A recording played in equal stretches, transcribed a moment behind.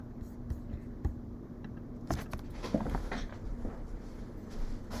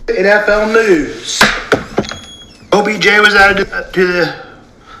NFL news. OBJ was added to the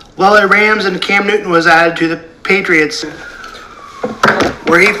LA Rams and Cam Newton was added to the Patriots,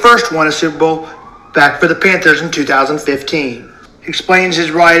 where he first won a Super Bowl back for the Panthers in 2015. Explains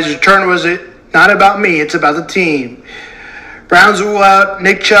why his return was not about me, it's about the team. Browns rule out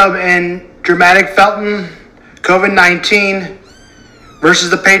Nick Chubb and Dramatic Felton, COVID-19 versus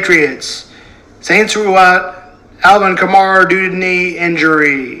the Patriots. Saints rule out Alvin Kamara due to knee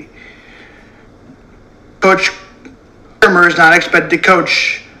injury. Coach Shermer is not expected to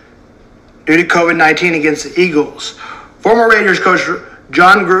coach due to COVID-19 against the Eagles. Former Raiders coach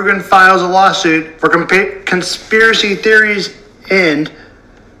John Gruden files a lawsuit for conspiracy theories and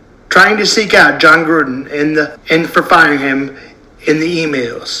trying to seek out John Gruden and for firing him in the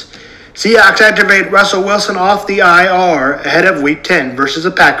emails. Seahawks activate Russell Wilson off the IR ahead of Week 10 versus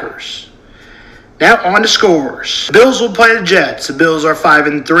the Packers. Now on to scores. The Bills will play the Jets. The Bills are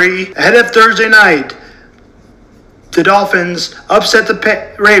 5-3. Ahead of Thursday night, the Dolphins upset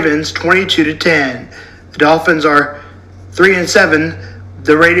the Ravens 22-10. The Dolphins are 3-7.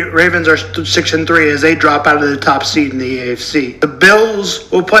 The Ravens are 6-3 as they drop out of the top seed in the AFC. The Bills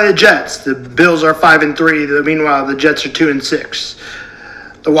will play the Jets. The Bills are 5-3. Meanwhile, the Jets are 2-6.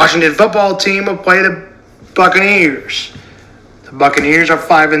 The Washington football team will play the Buccaneers. The Buccaneers are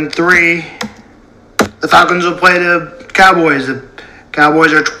 5-3. The Falcons will play the Cowboys. The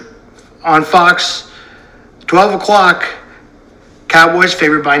Cowboys are on Fox. 12 o'clock. Cowboys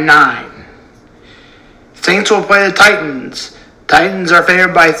favored by 9. Saints will play the Titans. Titans are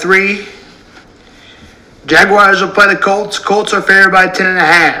favored by 3. Jaguars will play the Colts. Colts are favored by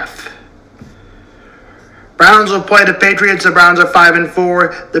 10.5. Browns will play the Patriots. The Browns are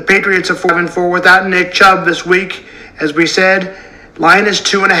 5-4. The Patriots are 4-4 without Nick Chubb this week. As we said, line is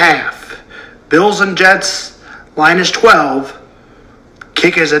 2.5. Bills and Jets, line is 12.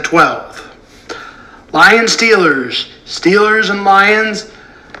 Kick is at 12. Lions, Steelers. Steelers and Lions,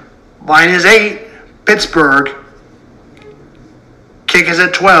 line is 8. Pittsburgh. Kick is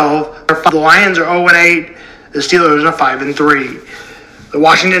at 12. The Lions are 0-8. The Steelers are 5-3. The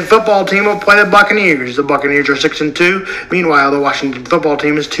Washington football team will play the Buccaneers. The Buccaneers are 6-2. Meanwhile, the Washington football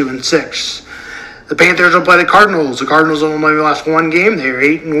team is 2-6. The Panthers will play the Cardinals. The Cardinals only lost one game. They are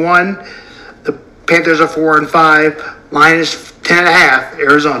 8-1. The Panthers are 4-5. Line is 10.5.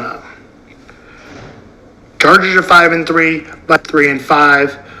 Arizona. Chargers are 5-3. But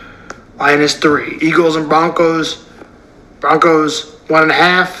 3-5. Line is 3. Eagles and Broncos. Broncos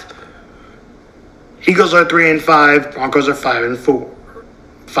 1.5. Eagles are 3-5. Broncos are 5-4.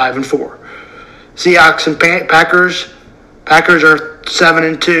 5-4. Seahawks and Packers. Packers are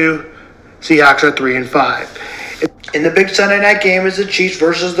 7-2. Seahawks are 3-5. In the big Sunday night game is the Chiefs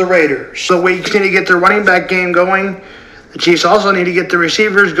versus the Raiders. So we need to get their running back game going. The Chiefs also need to get the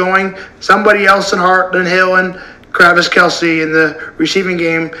receivers going. Somebody else than Hill and Travis Kelce in the receiving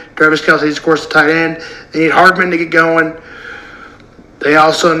game. Travis Kelce is, of course, the tight end. They need Hardman to get going. They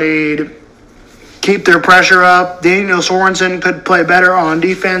also need keep their pressure up. Daniel Sorensen could play better on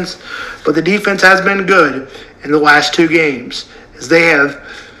defense, but the defense has been good in the last 2 games as they have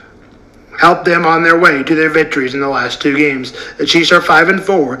helped them on their way to their victories in the last 2 games. The Chiefs are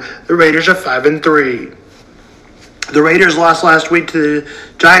 5-4. The Raiders are 5-3. The Raiders lost last week to the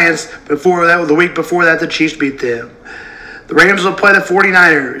Giants. The week before that, the Chiefs beat them. The Rams will play the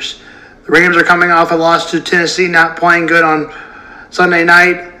 49ers. The Rams are coming off a loss to Tennessee, not playing good on Sunday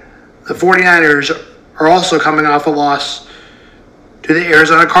night. The 49ers are also coming off a loss to the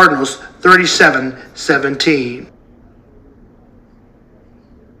Arizona Cardinals, 37-17.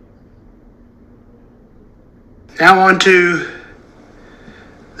 Now on to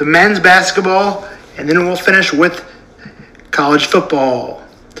the men's basketball, and then we'll finish with college football.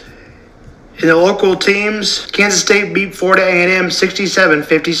 In the local teams, Kansas State beat Florida A&M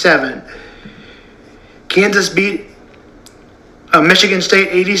 67-57. Kansas beat Michigan State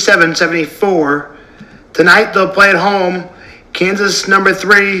 87-74. Tonight they'll play at home. Kansas, number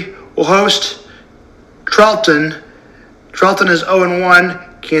 3, will host Charlton. Charlton is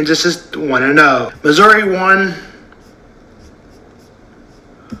 0-1. Kansas is 1-0. Missouri won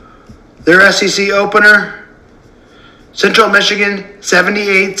their SEC opener. Central Michigan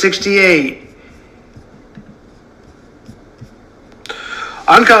 78-68.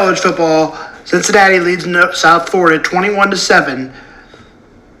 On college football, Cincinnati leads South Florida 21-7.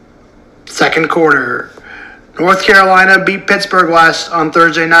 Second quarter. North Carolina beat Pittsburgh on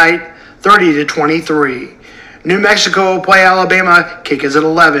Thursday night 30-23. New Mexico will play Alabama. Kick is at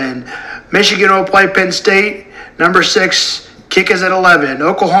 11. Michigan will play Penn State. Number 6. Kick is at 11.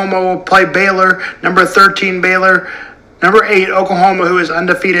 Oklahoma will play Baylor. Number 13 Baylor. Number 8, Oklahoma, who is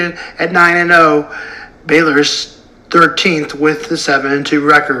undefeated at 9-0. Baylor's 13th with the 7-2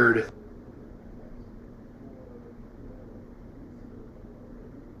 record.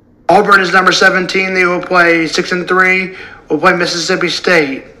 Auburn is number 17. They will play 6-3. Will play Mississippi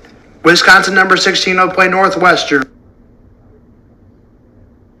State. Wisconsin, number 16, will play Northwestern.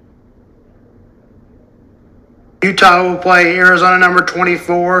 Utah will play Arizona, number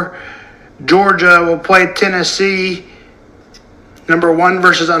 24. Georgia will play Tennessee, number 1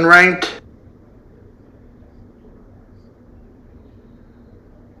 versus unranked.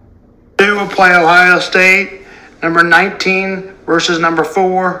 Purdue will play Ohio State, number 19 versus number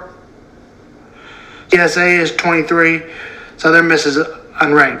 4. CSA is 23. Southern Miss is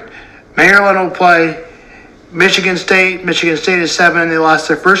unranked. Maryland will play Michigan State. Michigan State is 7. They lost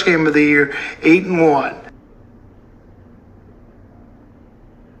their first game of the year, 8-1.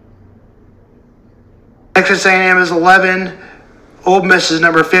 Texas A&M is 11. Ole Miss is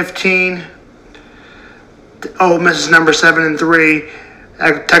number 15. Ole Miss is number 7-3.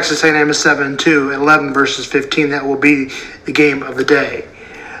 Texas A&M is 7-2. 11 versus 15. That will be the game of the day.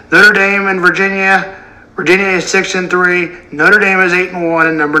 Notre Dame and Virginia. Virginia is 6-3. Notre Dame is 8-1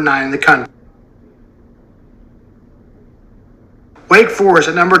 and number 9 in the country. Wake Forest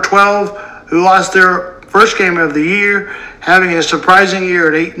at number 12, who lost their first game of the year, having a surprising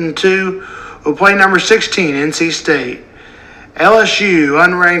year at 8-2, will play number 16, NC State. LSU,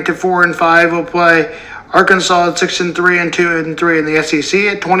 unranked at 4-5, will play Arkansas at 6-3 and 2-3 in the SEC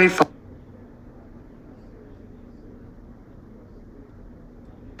at 25.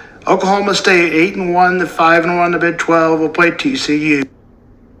 Oklahoma State 8-1 to 5-1 to Big 12 will play TCU.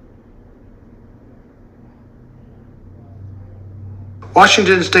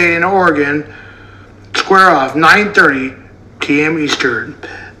 Washington State and Oregon square off 9:30 p.m. Eastern.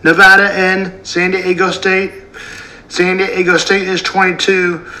 Nevada and San Diego State. San Diego State is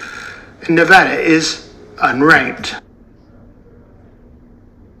 22 and Nevada is unranked.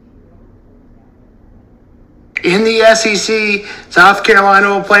 In the SEC, South Carolina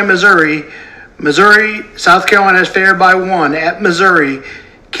will play Missouri. South Carolina is favored by 1 at Missouri.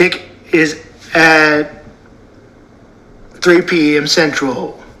 Kick is at 3 p.m.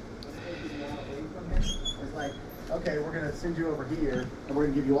 Central. Okay, we're going to send you over here, and we're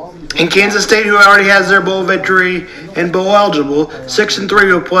going to give you all these. In Kansas State, who already has their bowl victory and bowl eligible, 6-3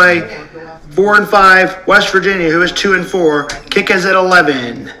 will play 4-5 West Virginia, who is 2-4. Kick is at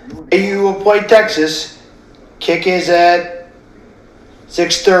 11. AU will play Texas. Kick is at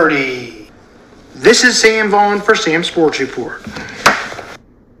 6:30. This is Sam Vaughn for Sam Sports Report.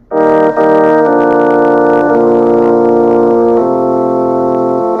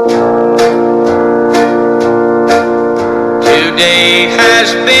 Today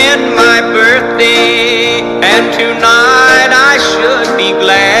has been my birthday, and tonight I should be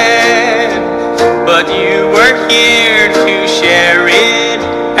glad. But you weren't here to share it,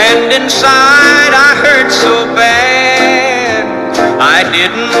 and inside I hurt so bad. I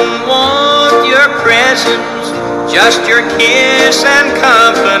didn't want your presence, just your kiss and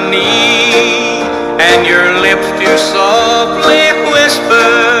company, and your lips to softly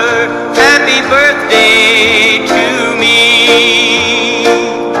whisper, happy birthday to me.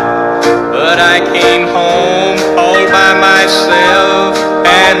 But I came home all by myself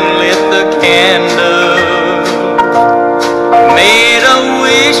and lit the candle, made a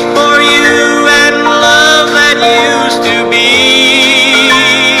wish for you and love that used to be.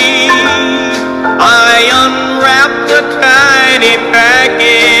 I unwrapped the tiny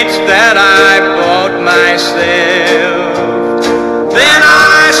package that I bought myself. Then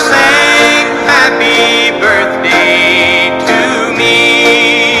I sang happy birthday to me.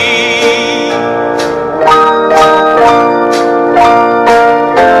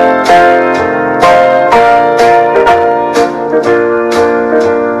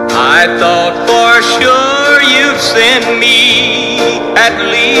 I thought for sure you'd send me at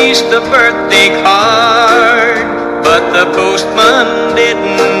least a birthday card, but the postman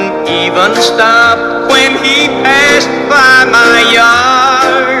didn't even stop when he passed by my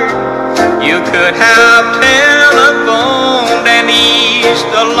yard. You could have telephoned and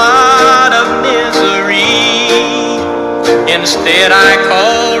eased a lot of misery. Instead I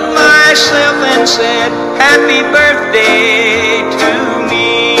called myself and said, happy birthday to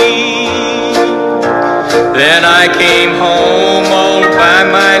me. Then I came home all by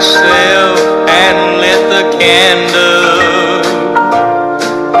myself and lit the candle,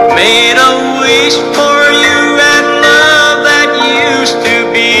 made a wish for you and love that used to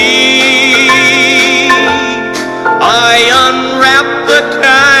be. I unwrapped the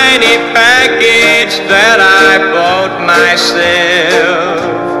tiny package that I bought myself.